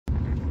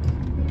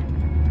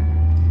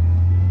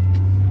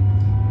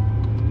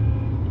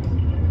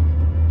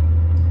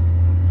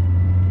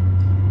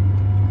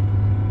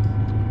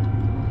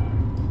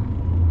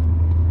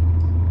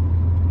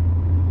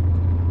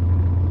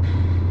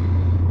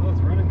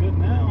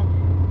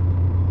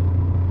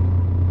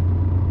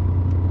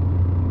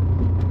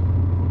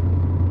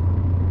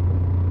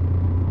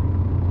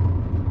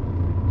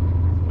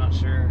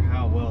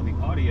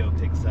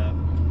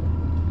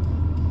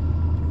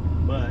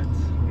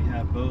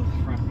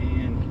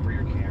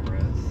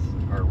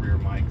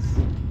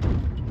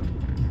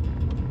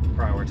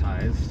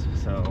prioritized,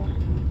 so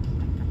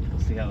we'll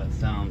see how that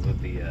sounds with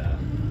the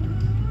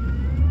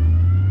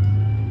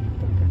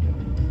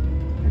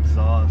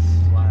exhaust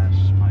slash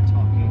my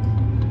talking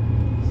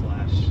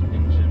slash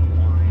engine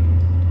whine,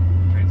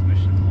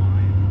 transmission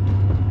whine.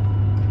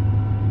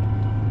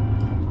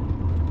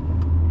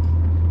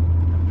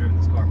 I've driven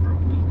this car for a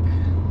week,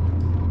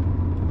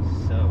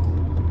 so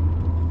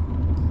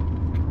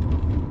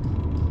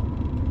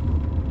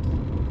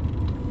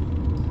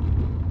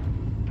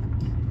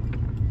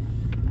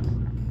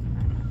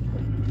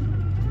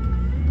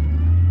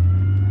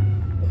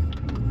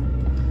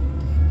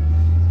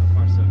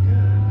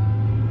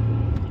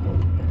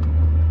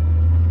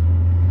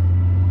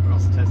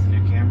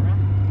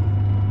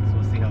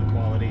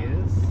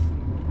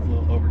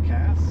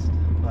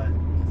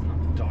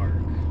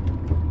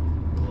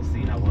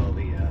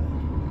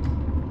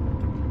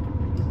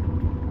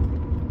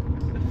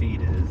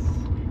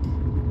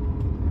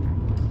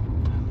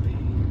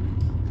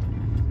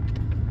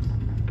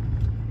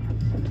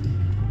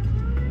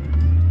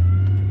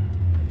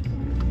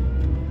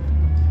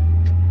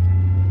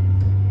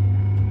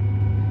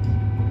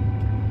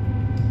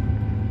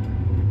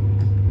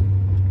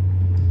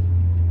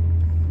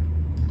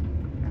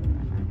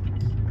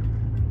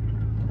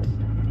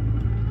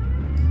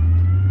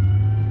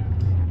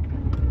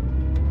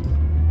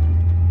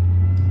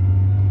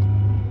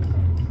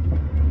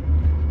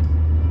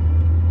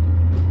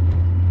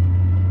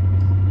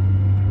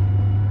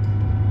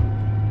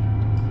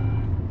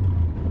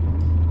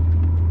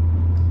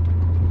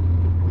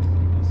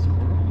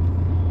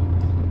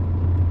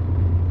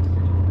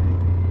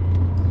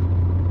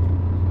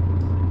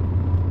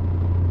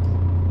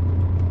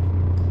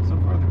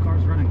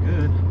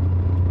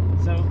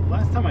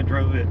I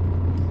drove it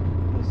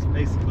was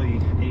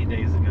basically 8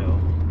 days ago,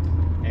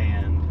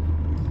 and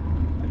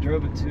I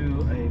drove it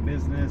to a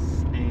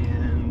business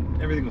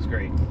and everything was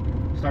great.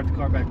 Start the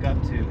car back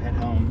up to head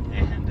home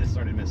and it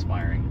started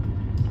misfiring.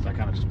 So I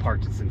kind of just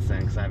parked it since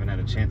then because I haven't had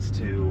a chance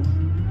to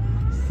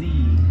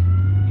see,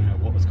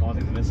 what was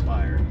causing the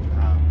misfire.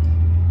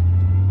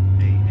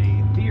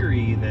 A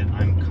theory that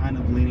I'm kind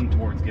of leaning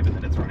towards, given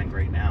that it's running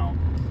great now,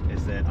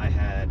 is that I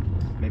had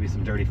maybe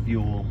some dirty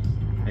fuel,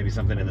 maybe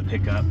something in the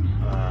pickup,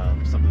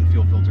 some of the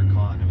fuel filter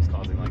caught, and it was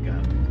causing like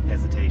a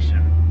hesitation.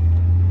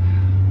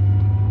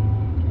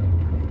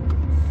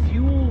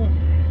 Fuel,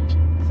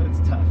 so it's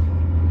tough.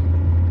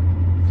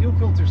 Fuel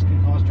filters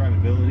can cause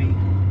drivability.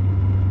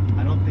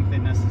 I don't think they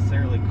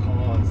necessarily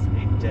cause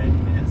a dead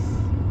miss,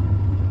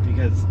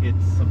 because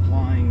it's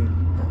supplying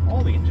for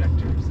all the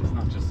injectors, it's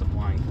not just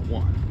supplying for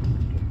one.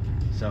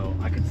 So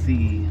I could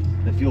see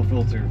the fuel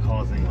filter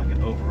causing like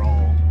an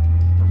overall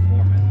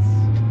performance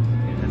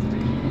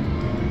hesitation.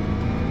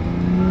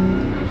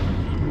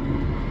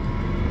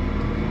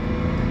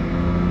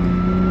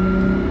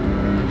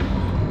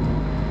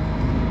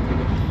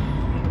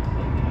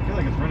 I feel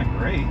like it's running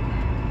great.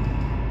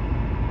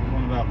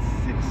 Going about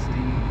 60.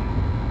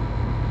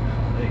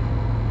 Golly.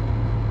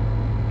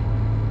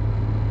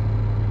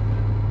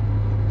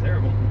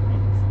 Terrible.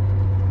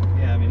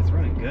 Yeah, I mean, it's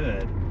running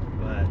good,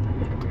 but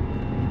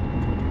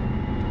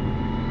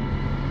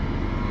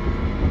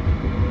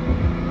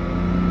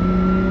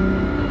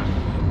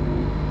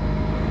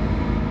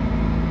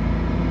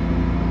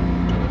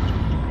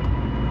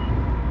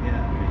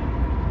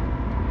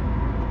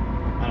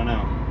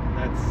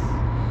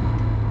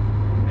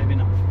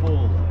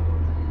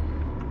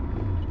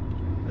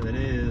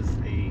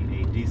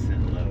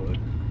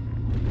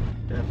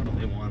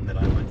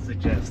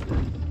suggest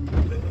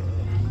that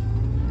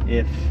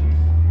if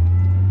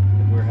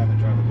we're having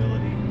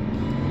drivability,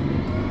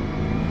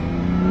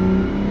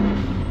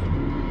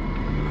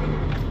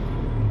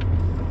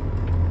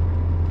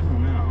 I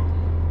don't know.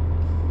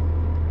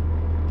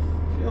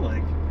 I feel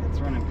like it's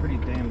running pretty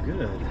damn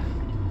good.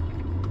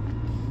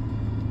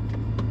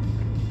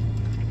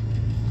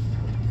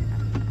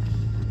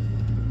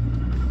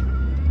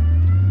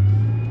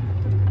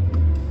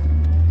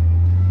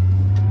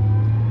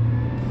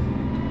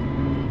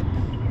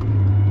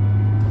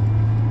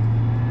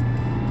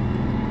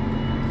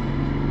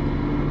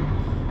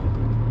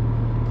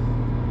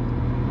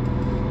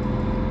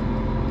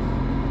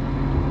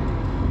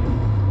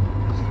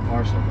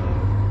 Partial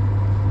load.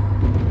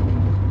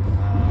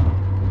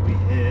 We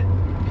hit a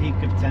peak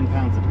of 10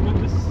 pounds of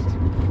boost,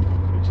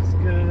 which is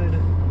good.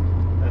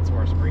 That's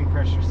where our spring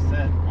pressure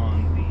set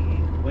on the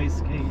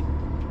wastegate.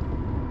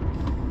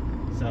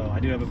 So I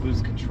do have a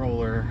boost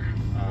controller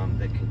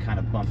that can kind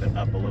of bump it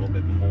up a little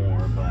bit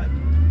more, but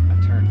I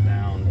turned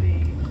down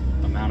the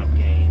amount of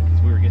gain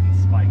because we were getting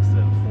spikes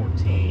of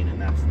 14, and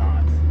that's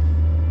not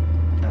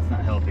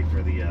healthy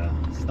for the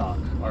stock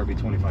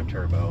RB25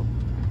 turbo.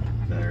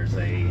 There's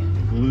a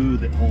glue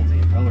that holds the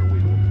impeller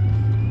wheel,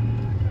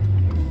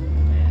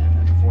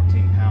 and at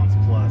 14 pounds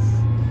plus,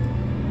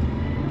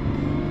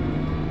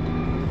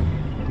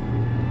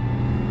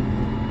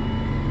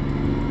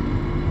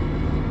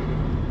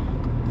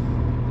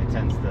 it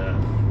tends to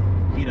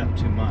heat up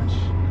too much,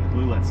 and the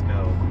glue lets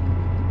go,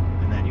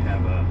 and then you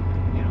have a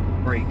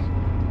brake.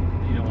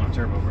 You don't want a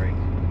turbo brake.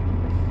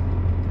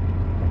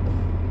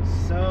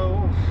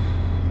 So,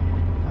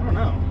 I don't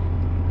know.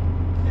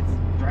 It's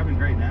driving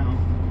great now.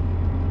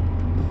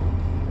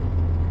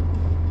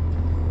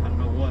 I don't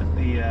know what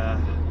the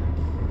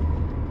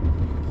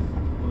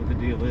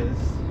deal is.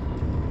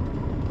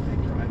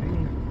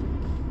 Driving.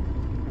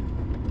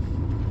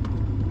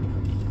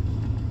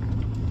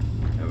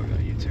 Oh, we're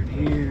gonna U-turn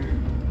here.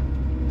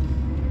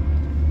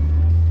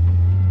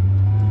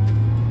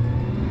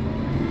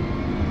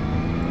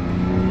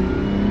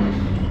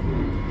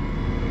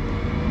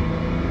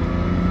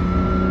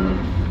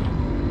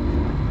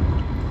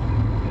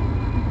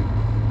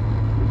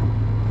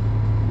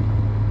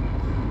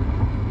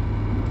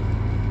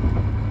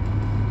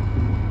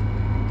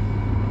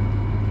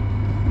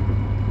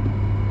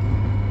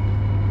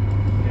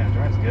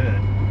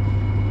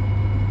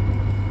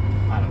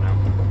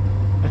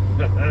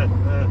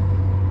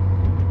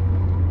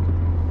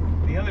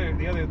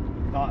 The other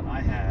thought I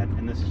had,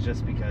 and this is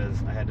just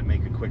because I had to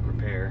make a quick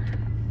repair,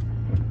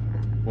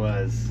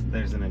 was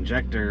there's an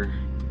injector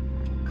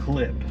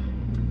clip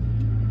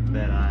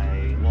that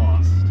I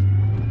lost,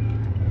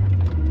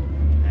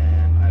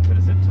 and I put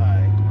a zip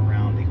tie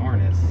around the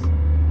harness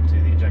to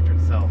the injector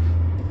itself,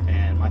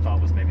 and my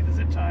thought was maybe the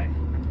zip tie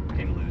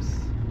came loose,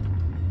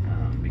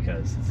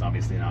 because it's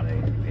obviously not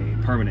a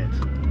permanent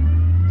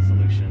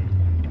solution.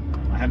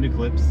 I have new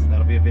clips.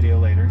 That'll be a video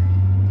later.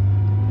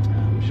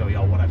 Show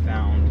y'all what I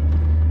found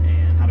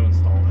and how to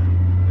install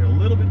them. They're a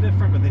little bit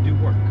different, but they do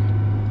work.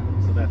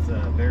 So that's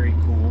a very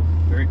cool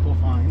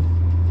find.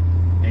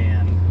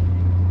 And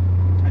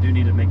I do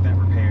need to make that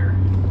repair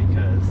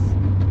because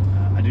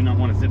I do not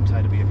want a zip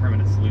tie to be a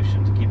permanent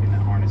solution to keeping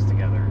that harness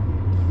together.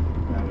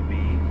 That would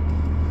be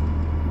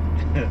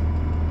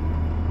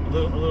a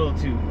little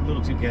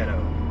too ghetto,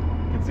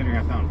 considering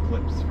I found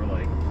clips for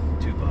like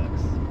 $2.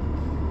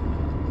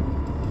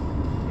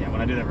 Yeah, when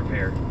I do that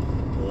repair,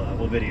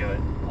 we'll video it.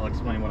 I'll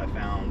explain what I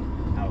found,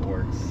 how it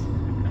works,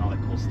 and all that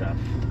cool stuff.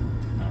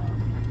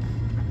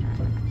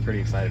 Pretty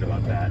excited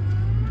about that.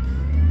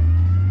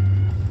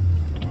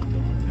 I'll go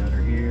on the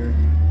gutter here.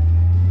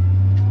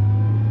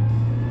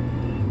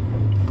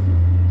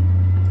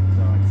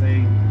 So I'd say, I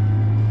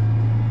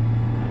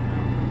don't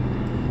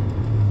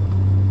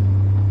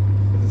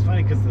know. It's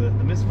funny because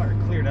the misfire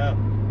cleared up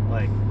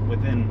like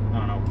within,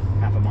 I don't know,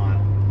 half a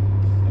mile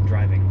of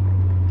driving.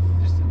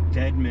 Just a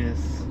dead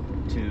miss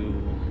to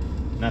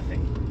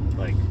nothing.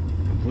 Like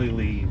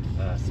completely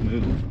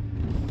smooth.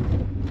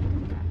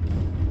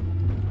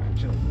 Alright,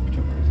 chill,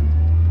 person.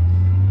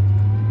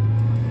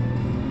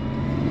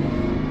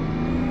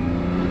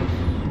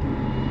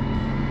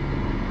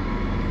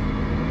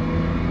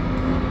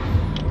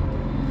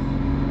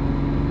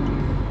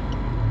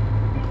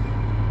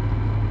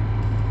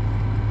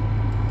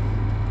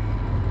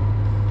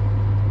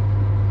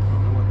 I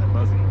don't know what that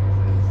buzzing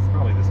noise is. It's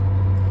probably this.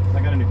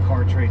 I got a new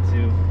car tray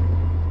too,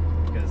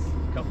 because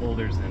cup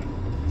holders and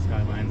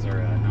Skylines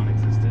are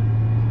non-existent.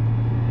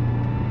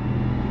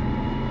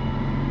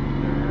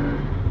 There are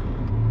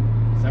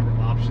several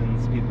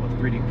options. People have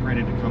 3D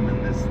printed to come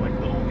in this like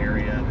little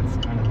area that's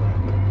kind of a, I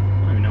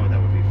don't even know what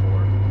that would be for.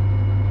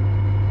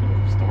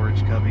 Little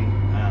storage cubby.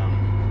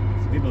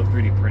 So people have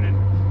 3D printed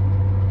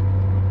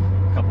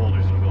cup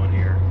holders that'll go in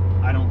here.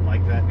 I don't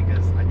like that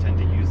because I tend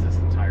to use this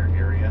entire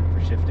area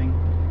for shifting.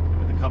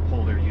 With a cup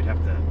holder, you'd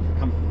have to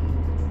come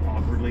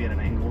awkwardly at an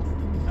angle.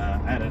 I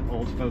had an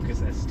old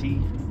Focus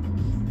ST,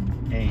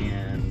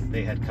 and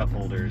they had cup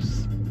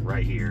holders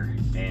right here,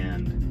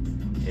 and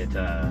it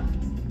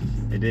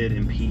did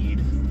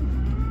impede,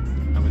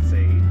 I would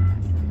say,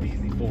 the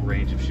full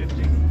range of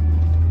shifting.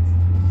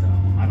 So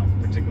I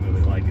don't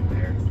particularly like it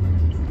there.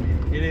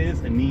 It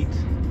is a neat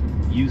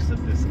use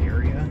of this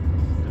area,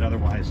 but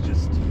otherwise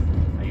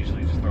I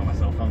usually just throw my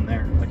cell phone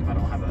there, like if I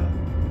don't have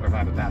or if I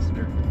have a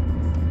passenger.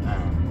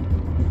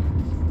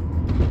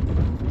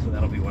 So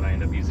that'll be what I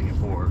end up using it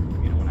for,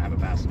 when I have a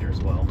passenger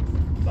as well.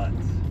 But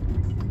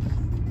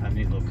I have a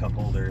neat little cup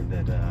holder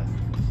that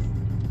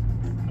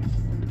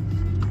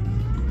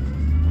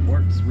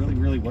works really,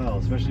 really well,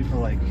 especially for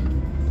like,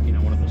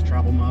 one of those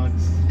travel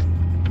mugs.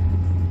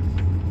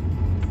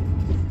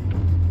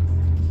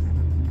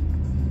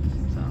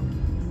 So, I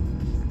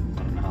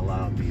don't know how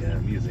loud the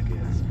music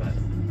is, but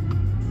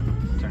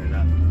turn it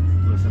up,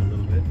 listen a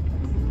little bit.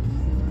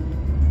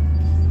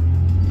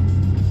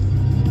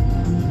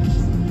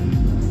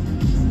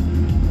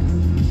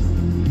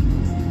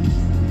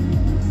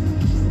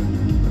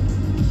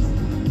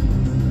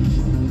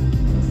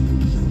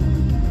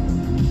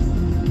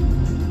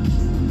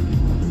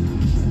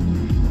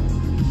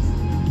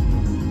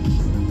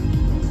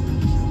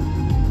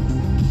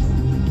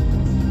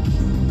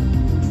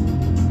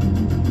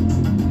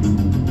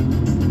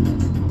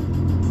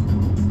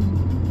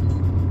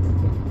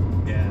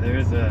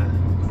 There's a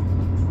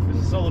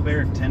Solar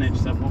Bear 10-inch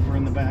subwoofer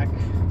in the back.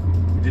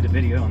 I did a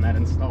video on that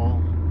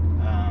install.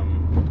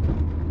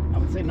 I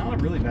would say not a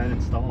really bad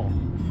install.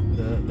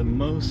 The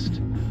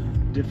most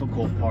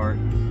difficult part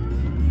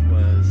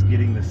was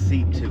getting the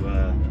seat to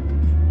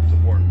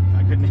work.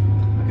 I couldn't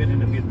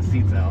end up getting the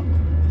seats out,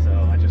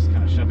 so I just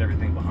kind of shoved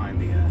everything behind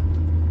the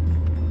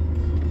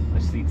my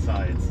seat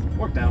sides.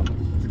 Worked out.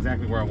 It's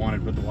exactly where I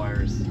wanted with the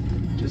wires.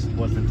 Just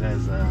wasn't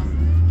as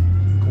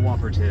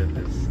cooperative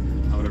as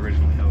I would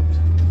originally hoped.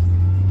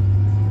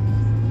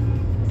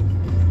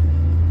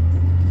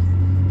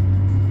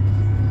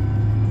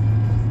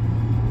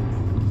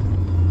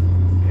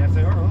 Yeah,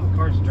 so the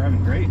car's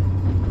driving great.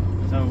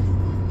 So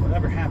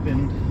whatever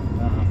happened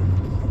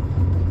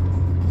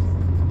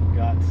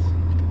got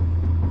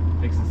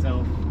fixed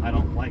itself. I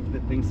don't like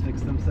that things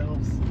fix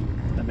themselves.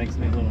 That makes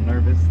me a little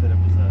nervous that it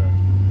was a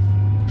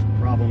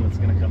problem that's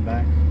going to come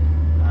back.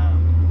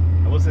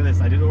 I will say this,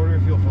 I did order a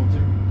fuel filter,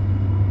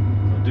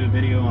 so I'll do a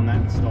video on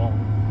that install.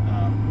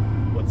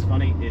 What's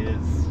funny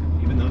is,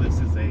 even though this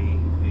is a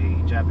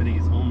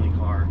Japanese only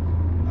car,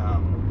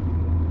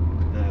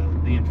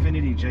 the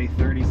Infiniti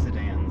J30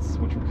 sedans,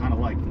 which were kind of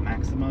like the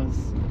Maximas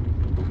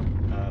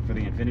for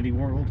the Infiniti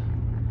world,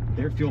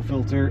 their fuel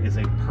filter is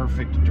a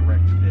perfect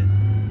direct fit.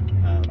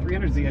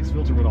 300ZX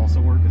filter would also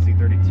work as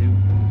E32,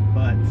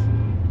 but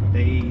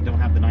they don't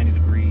have the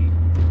 90-degree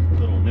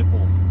little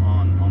nipple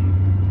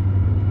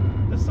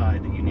on the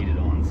side that you need it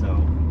on.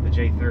 So the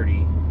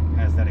J30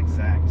 has that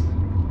exact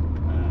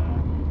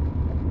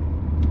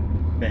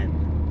bend.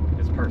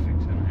 It's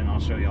perfect, and I'll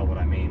show y'all what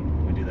I mean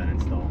when we do that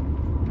install.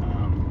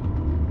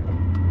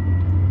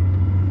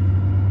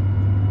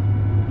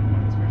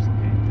 When this person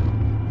came.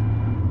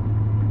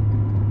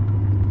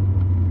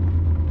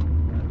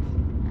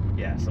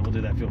 Yeah, so we'll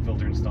do that fuel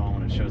filter install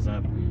when it shows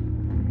up,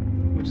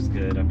 which is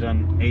good. I've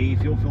done a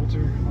fuel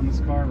filter on this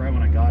car right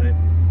when I got it.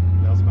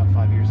 That was about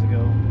 5 years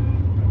ago.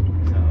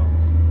 So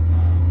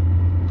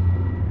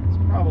it's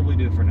probably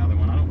due for another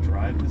one. I don't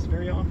drive this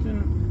very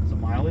often, so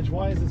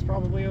mileage-wise it's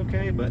probably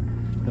okay, but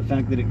the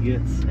fact that it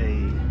gets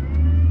a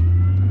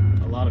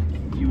lot of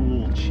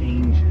fuel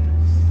changes,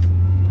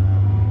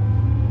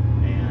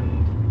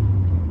 and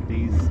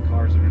these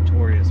cars are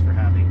notorious for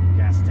having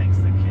gas tanks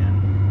that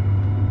can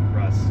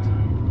rust.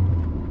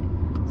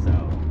 So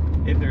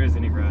if there is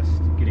any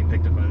rust getting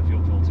picked up by the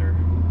fuel filter,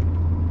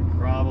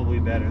 probably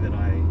better that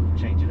I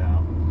change it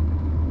out.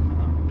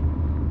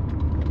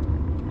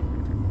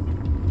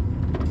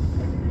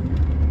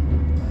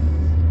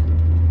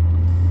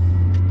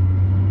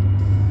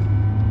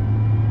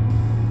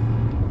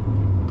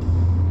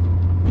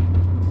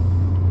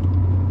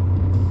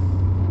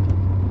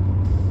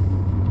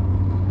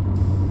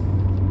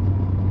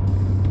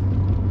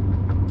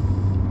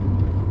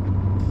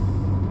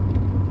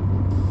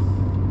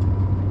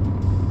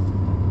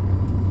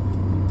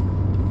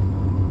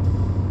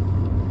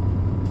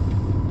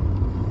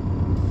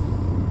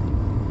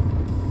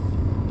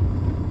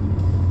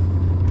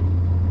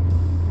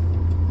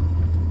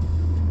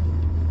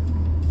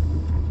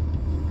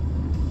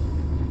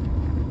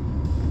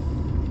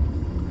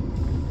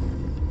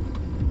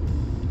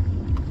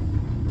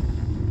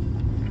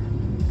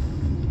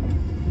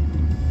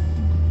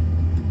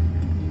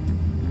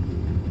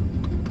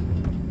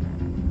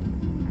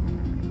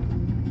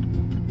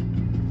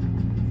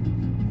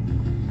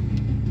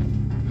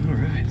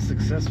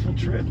 Successful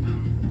trip.